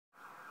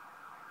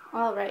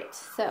Alright,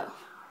 so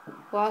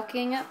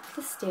walking up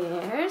the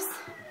stairs,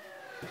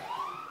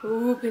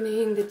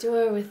 opening the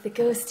door with the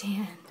ghost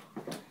hand.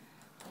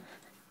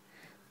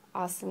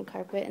 Awesome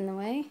carpet in the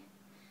way.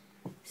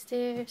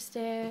 Stairs,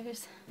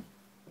 stairs.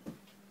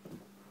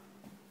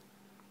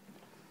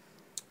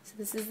 So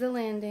this is the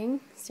landing.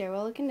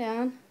 Stairwell looking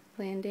down,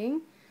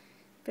 landing.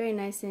 Very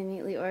nice and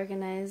neatly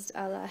organized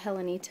a la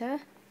Helenita.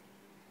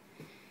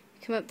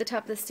 Come up the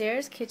top of the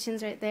stairs,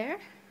 kitchen's right there.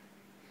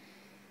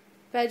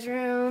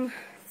 Bedroom,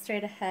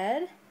 straight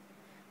ahead.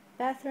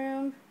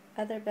 Bathroom,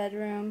 other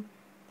bedroom,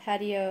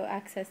 patio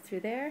access through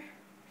there.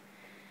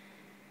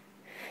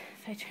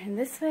 If I turn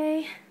this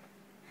way,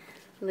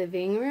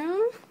 living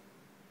room.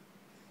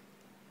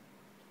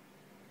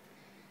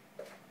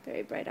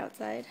 Very bright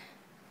outside.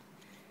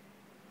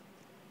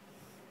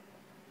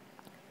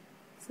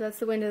 So that's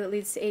the window that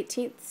leads to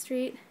 18th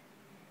Street.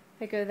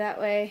 If I go that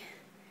way,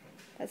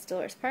 that's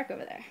Dolores Park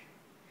over there.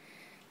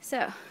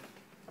 So,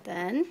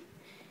 then,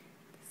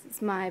 this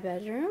is my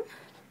bedroom.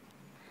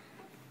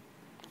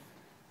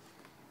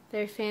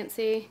 Very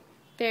fancy,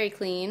 very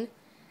clean.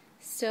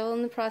 Still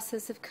in the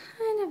process of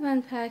kind of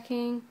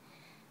unpacking.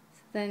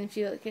 So then if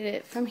you look at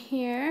it from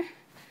here,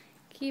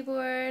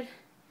 keyboard,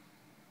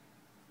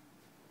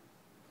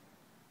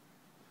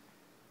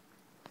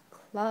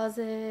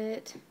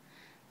 closet.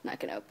 I'm not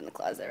going to open the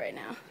closet right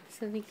now.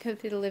 So we go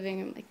through the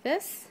living room like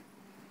this.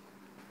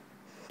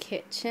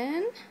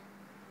 Kitchen.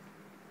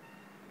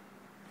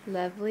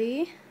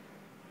 Lovely.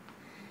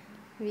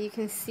 Maybe you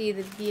can see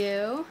the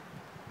view.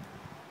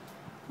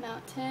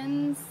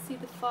 Mountains, see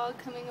the fog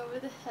coming over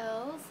the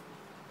hills.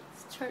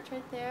 This church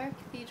right there,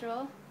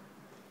 cathedral.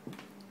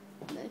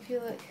 And then if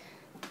you look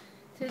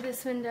through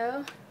this window,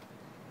 you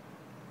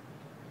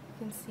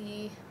can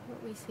see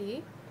what we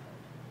see.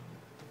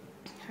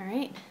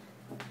 Alright.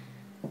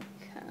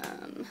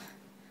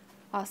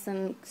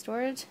 Awesome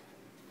storage.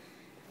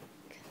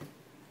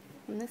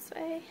 Come this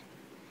way.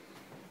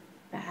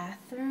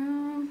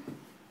 Bathroom.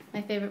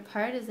 My favorite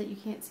part is that you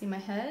can't see my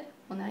head.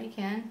 Well, now you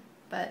can,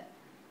 but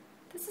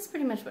this is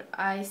pretty much what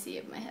I see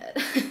of my head.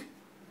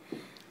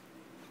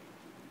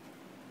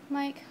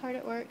 Mike, hard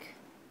at work.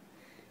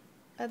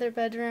 Other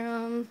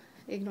bedroom.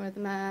 Ignore the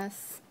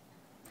mess.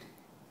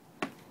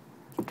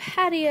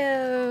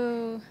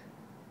 Patio.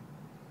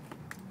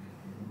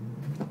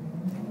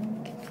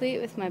 Complete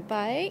with my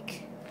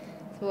bike.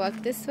 So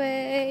walk this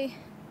way.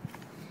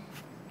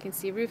 You can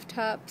see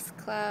rooftops,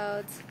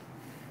 clouds,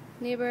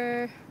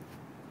 neighbor.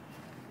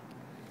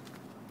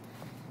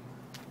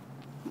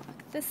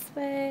 Walk this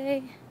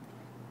way.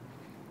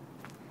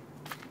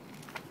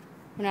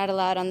 We're not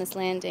allowed on this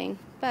landing,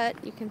 but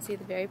you can see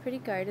the very pretty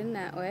garden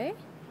that way.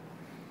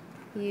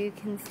 You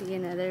can see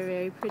another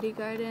very pretty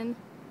garden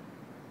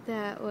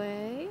that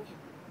way.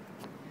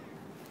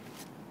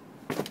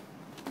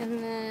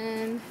 And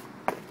then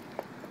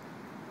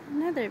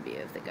another view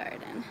of the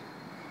garden.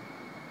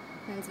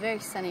 And it's very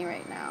sunny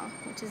right now,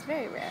 which is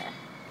very rare.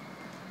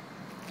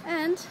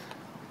 And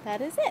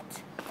that is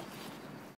it.